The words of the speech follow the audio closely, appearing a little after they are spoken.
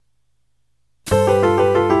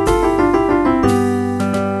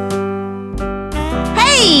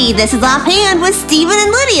Hey, this is Offhand with Stephen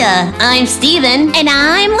and Lydia. I'm Stephen. And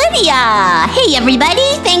I'm Lydia. Hey, everybody.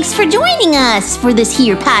 Thanks for joining us for this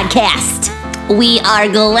here podcast. We are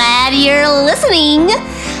glad you're listening.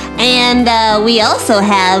 And we also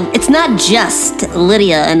have, it's not just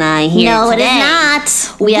Lydia and I here no, today. No, it is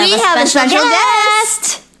not. We have a special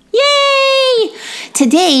guest. Yay!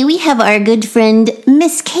 Today we have our good friend,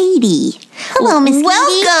 Miss Katie. Hello, Miss Katie.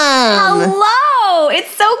 Welcome. Hello.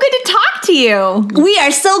 It's so good to talk to you. We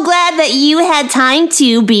are so glad that you had time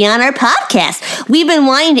to be on our podcast. We've been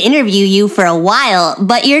wanting to interview you for a while,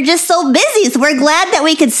 but you're just so busy, so we're glad that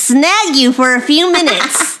we could snag you for a few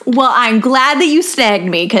minutes. Well, I'm glad that you snagged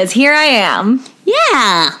me, because here I am.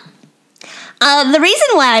 Yeah. The reason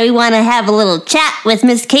why we want to have a little chat with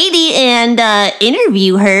Miss Katie and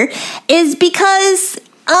interview her is because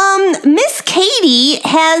Miss Katie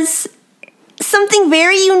has something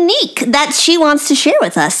very unique that she wants to share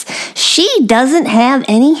with us. She doesn't have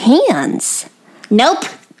any hands. Nope.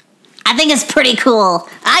 I think it's pretty cool.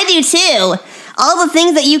 I do too. All the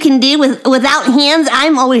things that you can do without hands,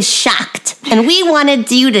 I'm always shocked. And we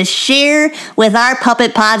wanted you to share with our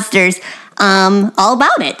Puppet Podsters all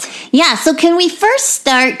about it. Yeah, so can we first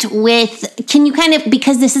start with, can you kind of,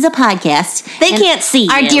 because this is a podcast. They can't see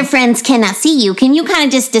Our you. dear friends cannot see you. Can you kind of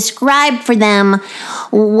just describe for them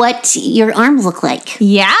what your arms look like?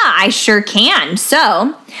 Yeah, I sure can.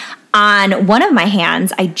 So, on one of my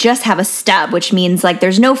hands, I just have a stub, which means like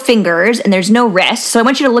there's no fingers and there's no wrist. So I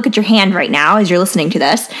want you to look at your hand right now as you're listening to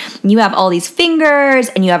this. You have all these fingers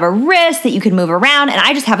and you have a wrist that you can move around, and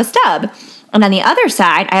I just have a stub. And on the other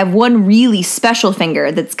side, I have one really special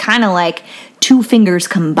finger that's kind of like two fingers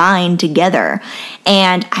combined together.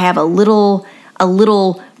 And I have a little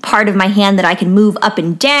part of my hand that I can move up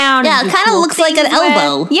and down. Yeah, it kind of looks like an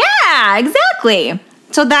elbow. Yeah, exactly.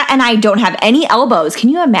 So that, and I don't have any elbows. Can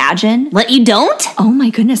you imagine? What, you don't? Oh my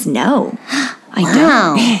goodness, no. I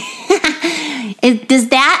don't. Does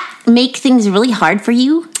that make things really hard for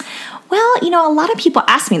you? Well, a lot of people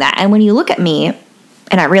ask me that. And when you look at me,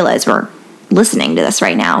 and I realize we're listening to this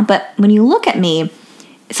right now, but when you look at me,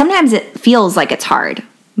 sometimes it feels like it's hard.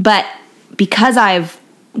 But because I've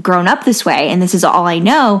grown up this way and this is all I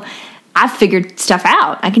know, I've figured stuff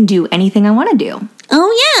out. I can do anything I want to do.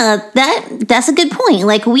 Oh yeah, that's a good point.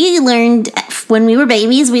 Like we learned when we were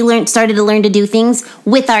babies, started to learn to do things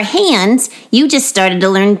with our hands. You just started to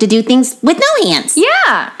learn to do things with no hands.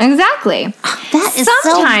 Yeah, exactly. That is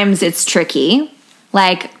Sometimes it's tricky,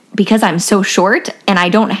 like because I'm so short and I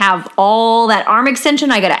don't have all that arm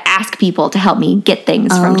extension, I got to ask people to help me get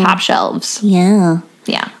things from top shelves. Yeah.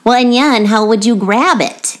 Yeah. Well, and how would you grab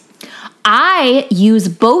it? I use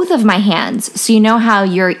both of my hands. So you know how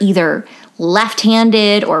you're either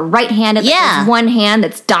left-handed or right-handed? Yeah. There's one hand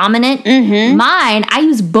that's dominant. Mm-hmm. Mine, I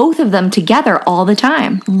use both of them together all the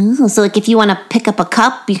time. Ooh, so like if you want to pick up a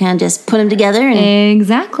cup, you can just put them together and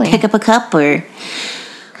exactly pick up a cup or...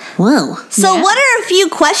 Whoa. So what are a few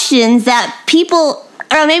questions that people,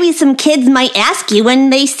 or maybe some kids might ask you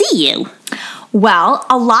when they see you? Well,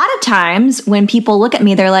 a lot of times when people look at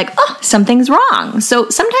me, they're like, oh, something's wrong. So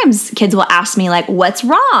sometimes kids will ask me like, what's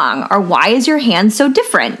wrong? Or why is your hand so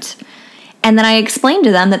different? And then I explain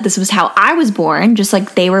to them that this was how I was born, just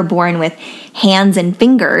like they were born with hands and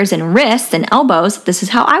fingers and wrists and elbows. This is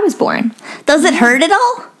how I was born. Does it hurt at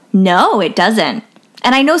all? No, it doesn't.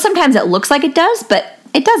 And I know sometimes it looks like it does, but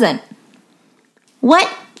it doesn't.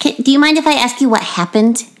 Do you mind if I ask you what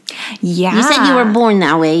happened? Yeah. You said you were born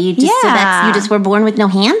that way. You just were born with no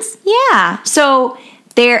hands? Yeah. So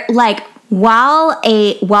they're like while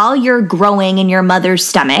you're growing in your mother's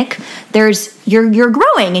stomach, you're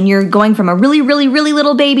growing and you're going from a really, really, really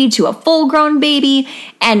little baby to a full-grown baby.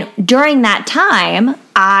 And during that time,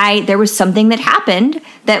 there was something that happened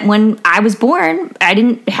that when I was born, I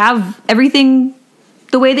didn't have everything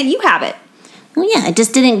the way that you have it. Oh, yeah. It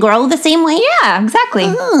just didn't grow the same way? Yeah, exactly.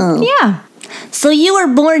 Oh. Yeah. So you were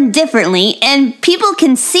born differently, and people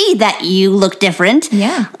can see that you look different.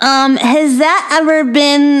 Yeah. Has that ever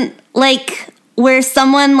been, like, where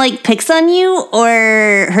someone, like, picks on you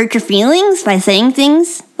or hurt your feelings by saying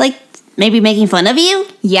things, like, maybe making fun of you?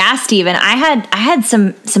 Yeah, Stephen. I had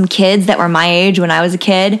some kids that were my age when I was a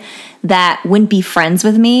kid that wouldn't be friends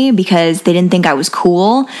with me because they didn't think I was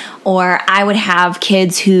cool. Or I would have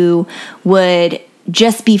kids who would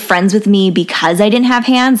just be friends with me because I didn't have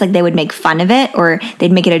hands. Like they would make fun of it or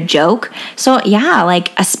they'd make it a joke. So yeah,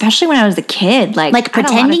 like especially when I was a kid, like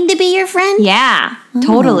pretending to be your friend? Yeah,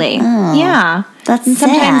 totally. Oh, yeah. That's and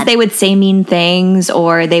sometimes sad. they would say mean things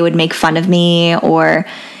or they would make fun of me or,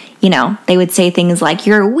 they would say things like,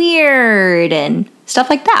 you're weird and stuff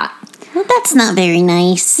like that. Well, that's not very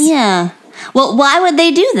nice. Yeah. Well, why would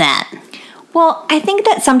they do that? Well, I think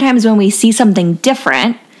that sometimes when we see something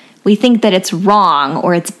different, we think that it's wrong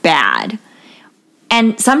or it's bad.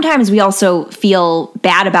 And sometimes we also feel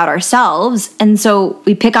bad about ourselves. And so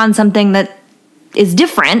we pick on something that is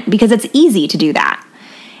different because it's easy to do that.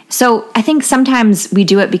 So I think sometimes we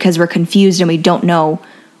do it because we're confused and we don't know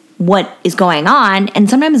what is going on. And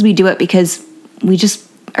sometimes we do it because we just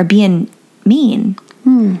are being mean.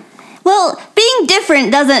 Well, being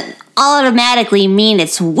different doesn't automatically mean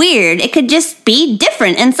it's weird. It could just be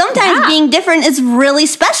different. And sometimes being different is really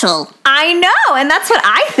special. I know, and that's what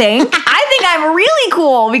I think. I think I'm really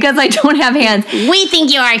cool because I don't have hands. We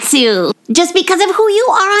think you are too. Just because of who you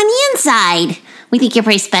are on the inside. We think you're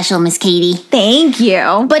pretty special, Miss Katie. Thank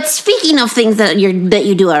you. But speaking of things that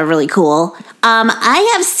you do are really cool,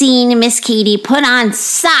 I have seen Miss Katie put on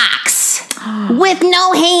socks with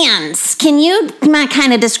no hands. Can you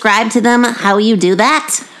kind of describe to them how you do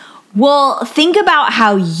that? Well, think about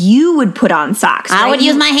how you would put on socks. I right? would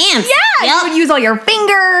use my hands. Yeah, you would use all your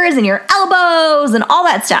fingers and your elbows and all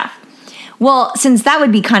that stuff. Well, since that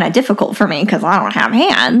would be kind of difficult for me because I don't have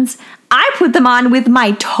hands, I put them on with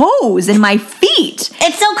my toes and my feet.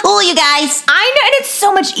 It's so cool, you guys. I know, and it's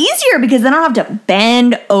so much easier because then I don't have to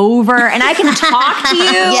bend over and I can talk to you.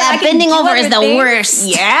 Yeah, bending over is the worst.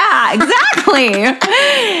 Yeah,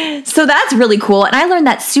 exactly. So that's really cool. And I learned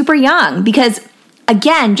that super young because,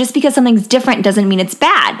 again, just because something's different doesn't mean it's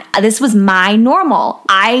bad. This was my normal.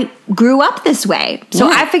 I grew up this way. So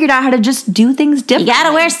I figured out how to just do things differently. You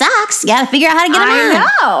gotta wear socks. You gotta figure out how to get them on.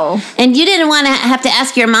 I know. And you didn't want to have to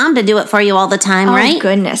ask your mom to do it for you all the time, right? Oh,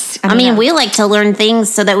 goodness. I mean, we like to learn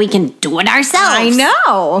things so that we can do it ourselves. I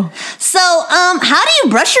know. So, how do you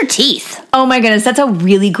brush your teeth? Oh my goodness, that's a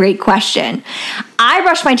really great question. I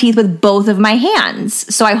brush my teeth with both of my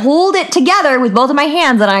hands. So I hold it together with both of my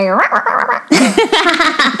hands and I...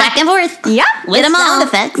 Back and forth. Yep. With them all. Sound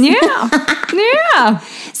effects. Yeah.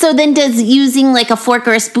 So then does using like a fork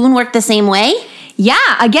or a spoon work the same way? Yeah,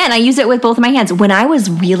 again, I use it with both of my hands. When I was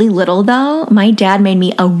really little, though, my dad made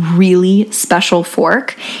me a really special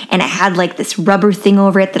fork, and it had like this rubber thing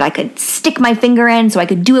over it that I could stick my finger in, so I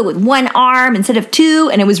could do it with one arm instead of two,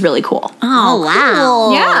 and it was really cool. Oh, wow.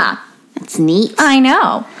 Cool. Yeah, That's neat. I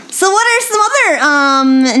know. So what are some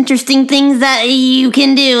other interesting things that you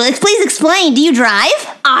can do? Please explain. Do you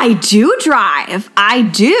drive? I do drive. I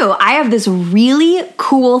do. I have this really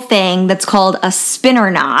cool thing that's called a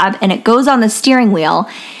spinner knob, and it goes on the steering wheel,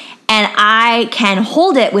 and I can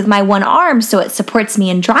hold it with my one arm so it supports me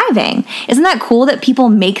in driving. Isn't that cool that people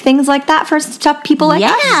make things like that for stuff people like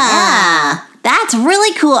us? Yeah. That's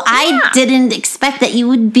really cool. I didn't expect that you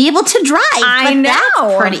would be able to drive. I but know.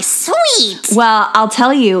 That's pretty sweet. Well, I'll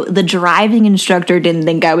tell you, the driving instructor didn't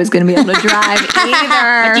think I was going to be able to drive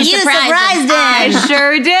either. you You surprised surprised I him.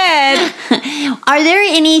 sure did. Are there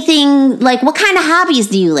anything, like, what kind of hobbies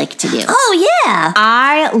do you like to do? Oh, yeah.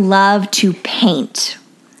 I love to paint.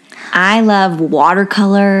 I love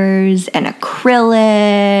watercolors and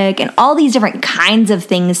acrylic and all these different kinds of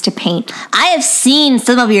things to paint. I have seen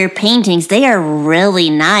some of your paintings. They are really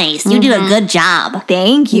nice. You do a good job.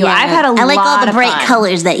 Thank you. Yeah. I've had a lot I like all the of bright fun.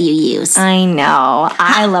 colors that you use. I know.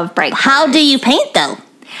 I love bright colors. How do you paint, though?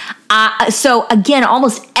 So again,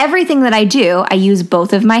 almost everything that I do, I use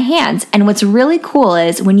both of my hands. And what's really cool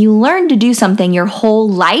is when you learn to do something your whole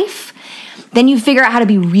life, then you figure out how to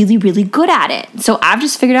be really, really good at it. So I've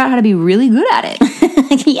just figured out how to be really good at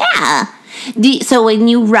it. Yeah. So when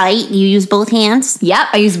you write, you use both hands? Yep,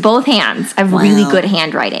 I use both hands. I have really good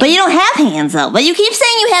handwriting. But you don't have hands, though. But you keep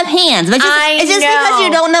saying you have hands. But it's just because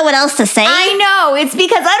you don't know what else to say. I know. It's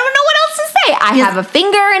because I don't know what else to say. I have a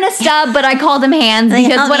finger and a stub, but I call them hands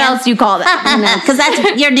because what else do you call them?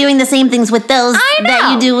 Because you're doing the same things with those I that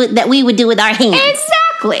know. you do that we would do with our hands.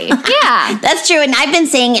 Exactly. Yeah. That's true, and I've been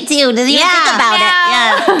saying it too. Does you think about yeah.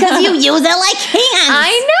 it? Yeah, because you use it like hands.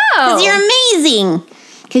 I know. Because you're amazing.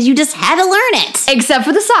 Because you just had to learn it. Except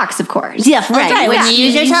for the socks, of course. Yeah, right. When Yeah. you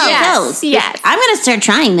use your toes. Yes. I'm gonna start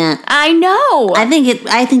trying that. I know. I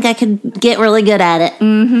think I could get really good at it.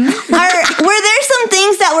 Were there some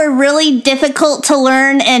things that were really difficult to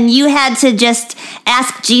learn and you had to just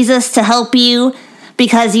ask Jesus to help you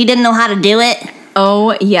because you didn't know how to do it?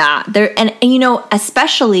 Oh, yeah. And you know,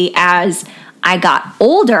 especially as I got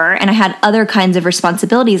older and I had other kinds of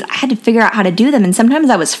responsibilities, I had to figure out how to do them. And sometimes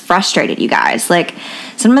I was frustrated, you guys. Like,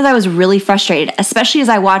 sometimes I was really frustrated, especially as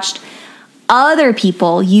I watched other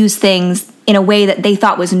people use things in a way that they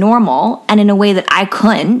thought was normal and in a way that I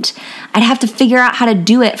couldn't. I'd have to figure out how to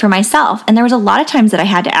do it for myself. And there was a lot of times that I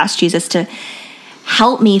had to ask Jesus to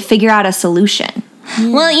help me figure out a solution.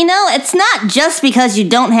 Well, it's not just because you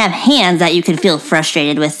don't have hands that you can feel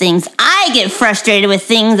frustrated with things. I get frustrated with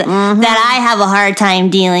things that I have a hard time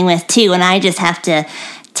dealing with too, and I just have to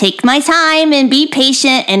take my time and be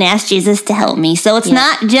patient and ask Jesus to help me. So it's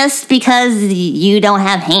not just because you don't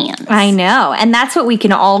have hands. I know. And that's what we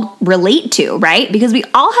can all relate to, right? Because we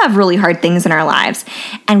all have really hard things in our lives,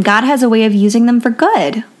 and God has a way of using them for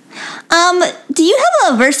good. Do you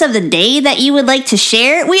have a verse of the day that you would like to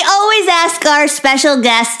share? We always ask our special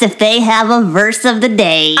guests if they have a verse of the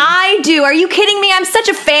day. I do. Are you kidding me? I'm such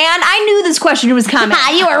a fan. I knew this question was coming.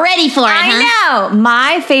 You were ready for it, I know.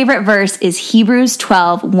 My favorite verse is Hebrews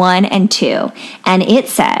 12, 1 and 2. And it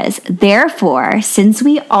says, "Therefore, since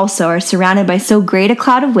we also are surrounded by so great a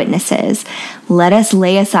cloud of witnesses, let us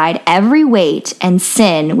lay aside every weight and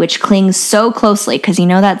sin which clings so closely," because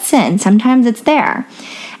that sin, sometimes it's there.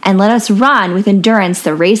 "And let us run with endurance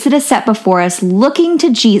the race that is set before us, looking to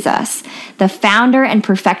Jesus, the founder and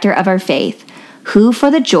perfecter of our faith, who for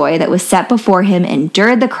the joy that was set before him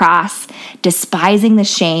endured the cross, despising the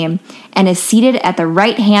shame, and is seated at the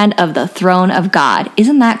right hand of the throne of God."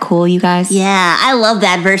 Isn't that cool, you guys? Yeah, I love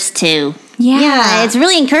that verse too. Yeah, it's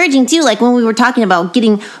really encouraging too. Like when we were talking about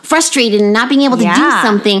getting frustrated and not being able to do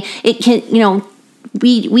something, it can,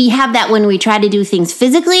 we have that when we try to do things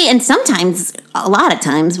physically, and sometimes, a lot of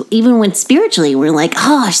times, even when spiritually, we're like,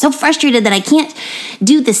 oh, I'm so frustrated that I can't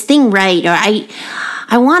do this thing right, or I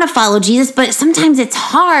want to follow Jesus, but sometimes it's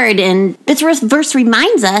hard. And this verse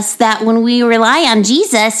reminds us that when we rely on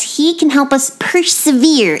Jesus, he can help us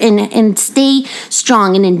persevere and stay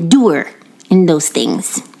strong and endure in those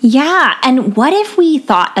things. Yeah, and what if we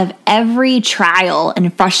thought of every trial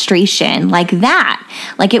and frustration like that?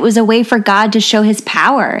 Like it was a way for God to show his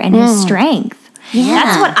power and his strength. Yeah.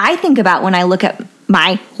 That's what I think about when I look at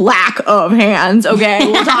my lack of hands. Okay,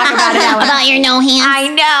 we'll talk about it, Ellen. About your no hands. I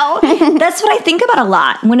know. That's what I think about a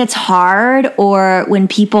lot. When it's hard or when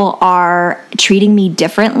people are treating me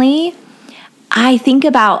differently, I think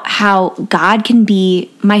about how God can be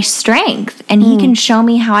my strength and he can show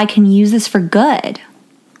me how I can use this for good.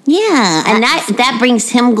 Yeah, and that brings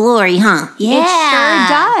him glory, huh? Yeah. It sure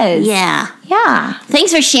does. Yeah. Yeah.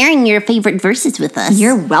 Thanks for sharing your favorite verses with us.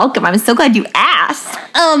 You're welcome. I'm so glad you asked.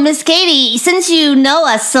 Oh, Miss Katie, since you know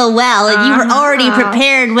us so well and you were already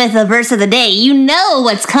prepared with a verse of the day, you know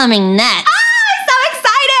what's coming next. I'm so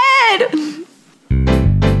excited!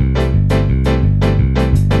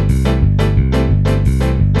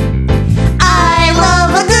 I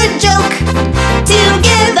love a good joke to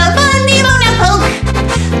give the funny bone a poke.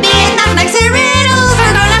 Be it knock-knocks or riddles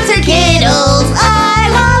or grown-ups or kiddles.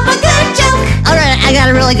 I love a good joke. All right, I got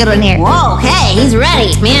a really good one here. Whoa, hey, he's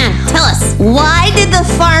ready. Man, tell us. Why did the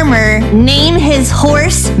farmer name his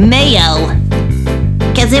horse Mayo?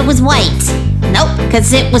 Because it was white. Nope.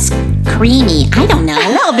 Because it was creamy. I don't know.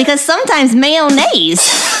 No, because sometimes mayonnaise.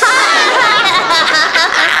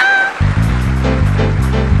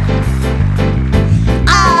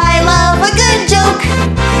 I love a good joke.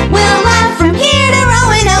 We'll laugh from here to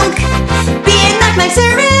Roanoke. Be it knock-knocks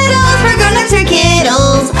or riddles for grown-ups or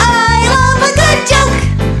kiddles. I love a good joke.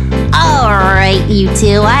 All right, you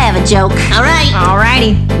two, I have a joke. All right.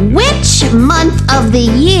 Alrighty. Which month of the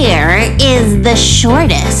year is the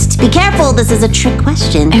shortest? Be careful, this is a trick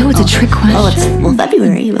question. Oh, it's a trick question. Oh, it's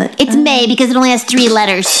February, but it's May because it only has 3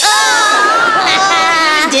 letters.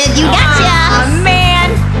 Oh, did you gotcha? Oh, man.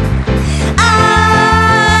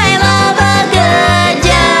 I love a good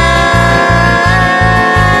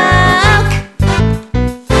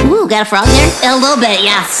joke. Ooh, got a frog there? A little bit,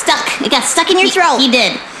 yeah. Stuck. It got stuck in your throat. He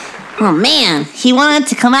did. Oh, man. He wanted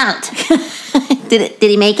to come out. Did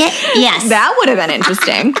he make it? Yes. That would have been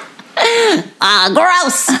interesting.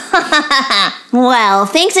 Gross. Well,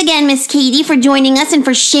 thanks again, Miss Katie, for joining us and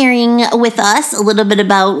for sharing with us a little bit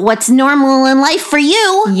about what's normal in life for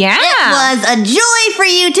you. Yeah. It was a joy for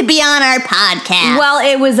you to be on our podcast. Well,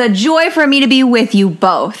 it was a joy for me to be with you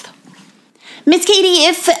both. Miss Katie,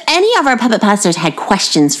 if any of our puppet pastors had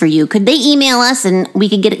questions for you, could they email us and we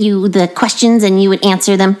could get you the questions and you would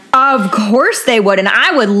answer them? Of course they would, and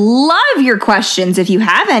I would love your questions if you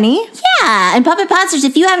have any. Yeah, and puppet pastors,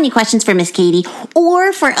 if you have any questions for Miss Katie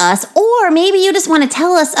or for us, or maybe you just want to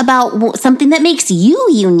tell us about something that makes you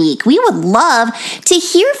unique, we would love to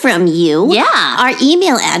hear from you. Yeah. Our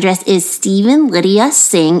email address is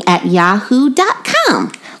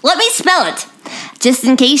stephenlydiasing@yahoo.com. Let me spell it, just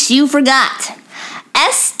in case you forgot.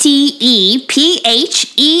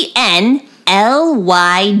 STEPHENLYDIASING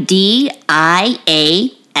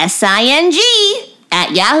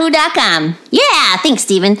at yahoo.com. Yeah, thanks,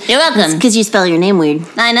 Stephen. You're welcome. Because you spell your name weird.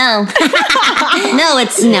 I know. No,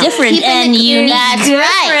 it's different Keeping and it unique. That's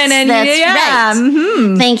right. and That's right.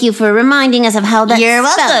 Mm-hmm. Thank you for reminding us of how that's You're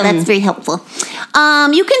spelled. welcome. That's very helpful.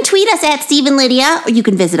 You can tweet us at Stephen Lydia, or you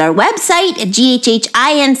can visit our website at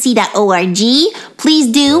ghhinc.org. Please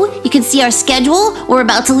do. You can see our schedule. We're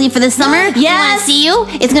about to leave for the summer. Yes. We want to see you.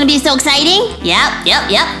 It's going to be so exciting.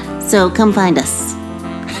 Yep. So come find us.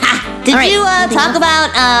 Did All right. you talk about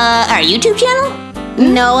our YouTube channel?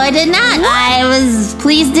 No, I did not.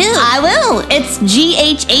 Please do. I will. It's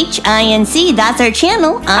GHHINC. That's our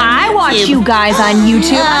channel. I watch YouTube. you guys on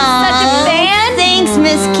YouTube. I'm such a Aw, fan. Thanks,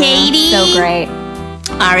 Miss Katie. So great.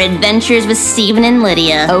 Our adventures with Stephen and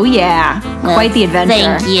Lydia. Oh, yeah. Quite the adventure.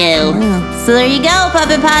 Thank you. So there you go,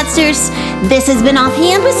 Puppet Podsters. This has been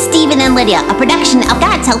Offhand with Stephen and Lydia, a production of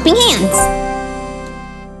God's Helping Hands.